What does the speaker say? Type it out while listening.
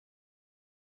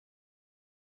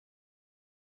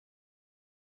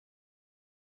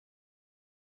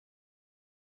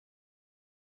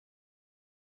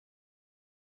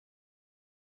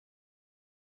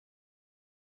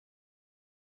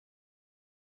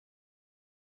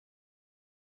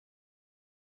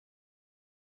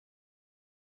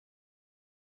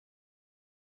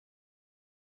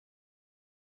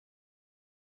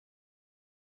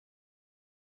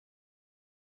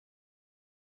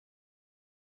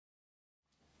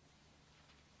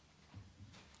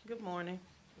Good morning.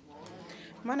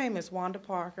 My name is Wanda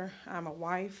Parker. I'm a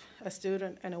wife, a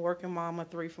student, and a working mom of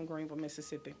three from Greenville,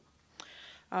 Mississippi.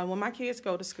 When my kids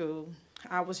go to school,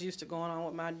 I was used to going on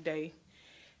with my day,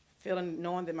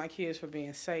 knowing that my kids were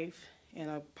being safe in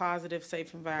a positive,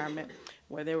 safe environment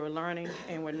where they were learning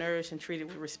and were nourished and treated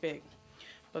with respect.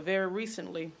 But very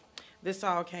recently, this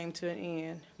all came to an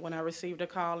end when I received a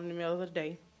call in the middle of the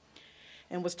day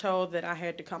and was told that I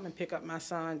had to come and pick up my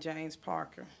son, James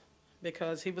Parker,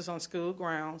 because he was on school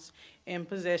grounds in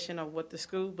possession of what the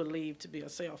school believed to be a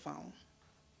cell phone.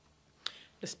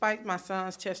 Despite my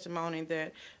son's testimony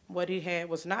that what he had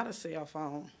was not a cell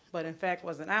phone, but in fact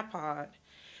was an iPod,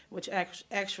 which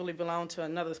actually belonged to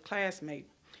another classmate,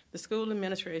 the school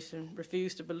administration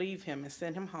refused to believe him and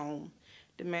sent him home,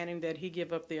 demanding that he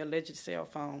give up the alleged cell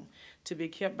phone to be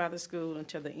kept by the school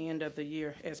until the end of the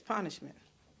year as punishment.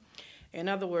 In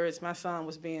other words, my son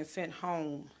was being sent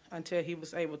home until he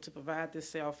was able to provide this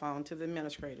cell phone to the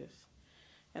administrators.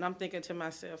 And I'm thinking to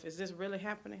myself, is this really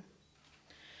happening?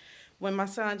 When my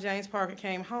son James Parker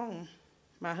came home,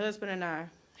 my husband and I,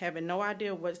 having no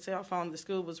idea what cell phone the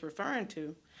school was referring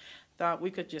to, thought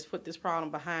we could just put this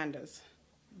problem behind us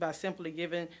by simply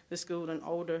giving the school an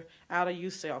older,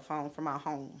 out-of-use cell phone from our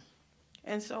home.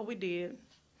 And so we did.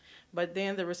 But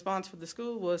then the response for the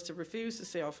school was to refuse the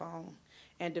cell phone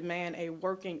and demand a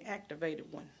working, activated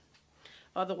one.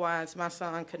 Otherwise, my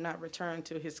son could not return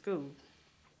to his school.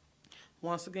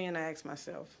 Once again, I asked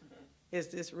myself, is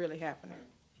this really happening?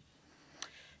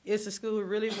 Is the school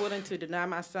really willing to deny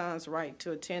my son's right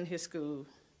to attend his school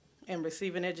and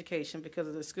receive an education because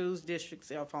of the school's district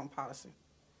cell phone policy?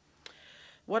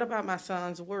 What about my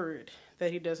son's word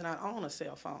that he does not own a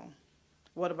cell phone?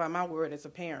 What about my word as a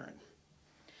parent?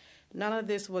 None of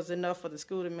this was enough for the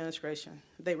school administration.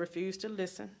 They refused to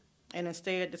listen and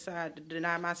instead decided to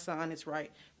deny my son his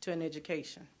right to an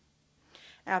education.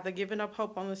 After giving up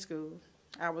hope on the school,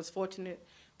 I was fortunate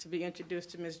to be introduced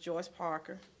to Ms. Joyce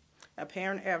Parker, a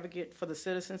parent advocate for the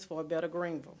Citizens for a Better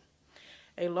Greenville,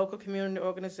 a local community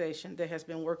organization that has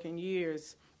been working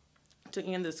years to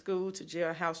end the school to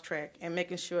jailhouse track and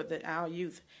making sure that our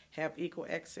youth have equal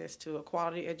access to a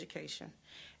quality education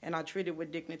and are treated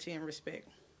with dignity and respect.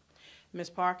 Ms.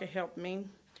 Parker helped me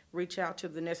reach out to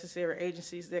the necessary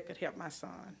agencies that could help my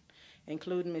son,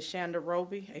 including Ms. Shanda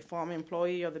Roby, a former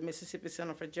employee of the Mississippi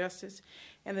Center for Justice,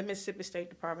 and the Mississippi State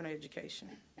Department of Education.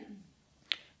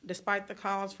 Despite the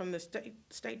calls from the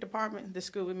State Department, the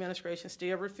school administration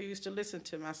still refused to listen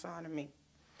to my son and me.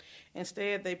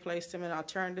 Instead, they placed him in an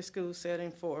alternative school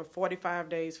setting for 45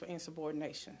 days for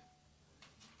insubordination.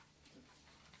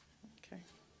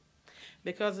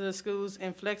 Because of the school's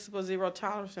inflexible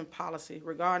zero-tolerance policy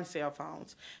regarding cell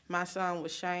phones, my son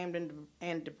was shamed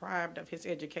and deprived of his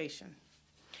education.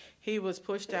 He was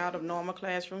pushed out of normal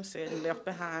classroom setting, left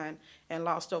behind, and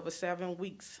lost over 7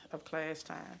 weeks of class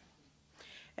time.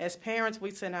 As parents, we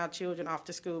send our children off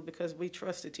to school because we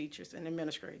trust the teachers and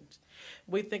administrators.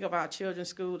 We think of our children's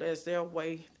school as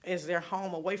their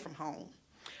home away from home.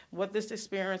 What this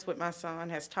experience with my son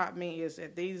has taught me is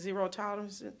that these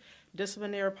zero-tolerance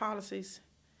disciplinary policies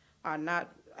are not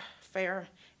fair,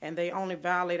 and they only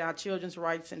violate our children's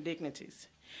rights and dignities.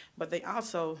 But they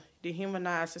also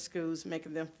dehumanize the schools,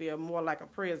 making them feel more like a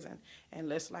prison and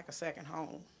less like a second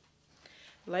home.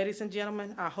 Ladies and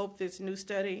gentlemen, I hope this new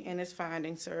study and its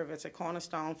findings serve as a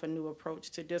cornerstone for a new approach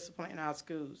to discipline in our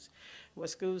schools, where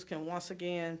schools can once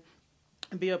again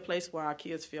be a place where our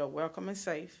kids feel welcome and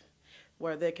safe,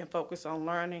 where they can focus on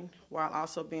learning while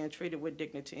also being treated with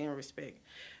dignity and respect,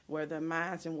 where their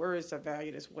minds and words are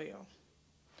valued as well.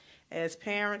 As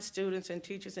parents, students, and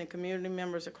teachers and community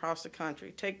members across the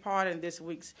country, take part in this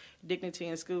week's Dignity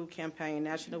in School campaign,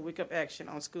 National Week of Action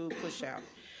on School Pushout,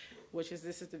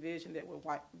 this is the vision that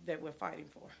we're fighting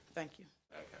for. Thank you.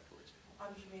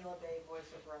 I'm Jamila Bay,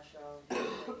 voice of Russia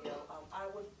Radio. I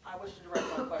wish to direct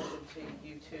my question to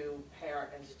you two,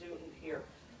 parent and student here.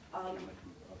 And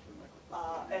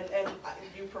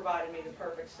you provided me the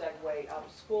perfect segue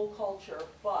of school culture,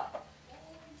 but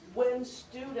when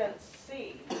students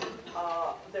see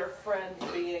their friends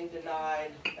being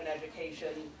denied an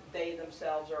education, they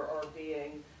themselves are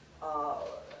being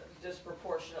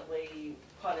disproportionately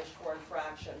punished for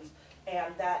infractions,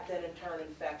 and that then in turn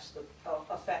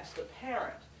affects the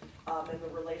parent in the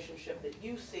relationship that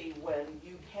you see when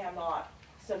you cannot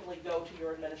simply go to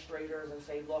your administrators and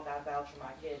say, look, I vouch for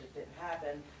my kid, it didn't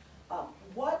happen.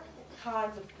 What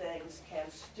kinds of things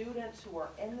can students who are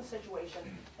in the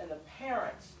situation and the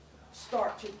parents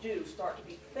start to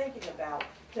be thinking about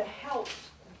to help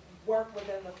work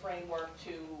within the framework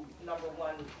to, number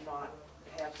one, not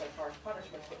have such harsh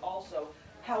punishments, but also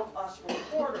help us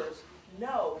reporters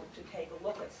know to take a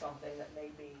look at something that may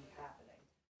be happening.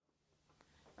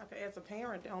 Okay, as a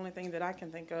parent, the only thing that I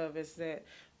can think of is that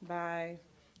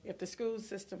if the school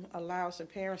system allows the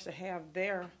parents to have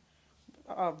their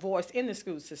voice in the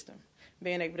school system,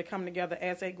 being able to come together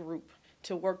as a group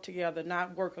to work together,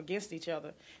 not work against each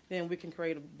other, then we can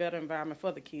create a better environment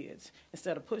for the kids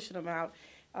instead of pushing them out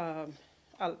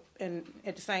and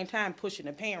at the same time pushing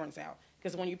the parents out.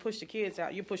 Because when you push the kids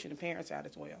out, you're pushing the parents out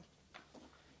as well.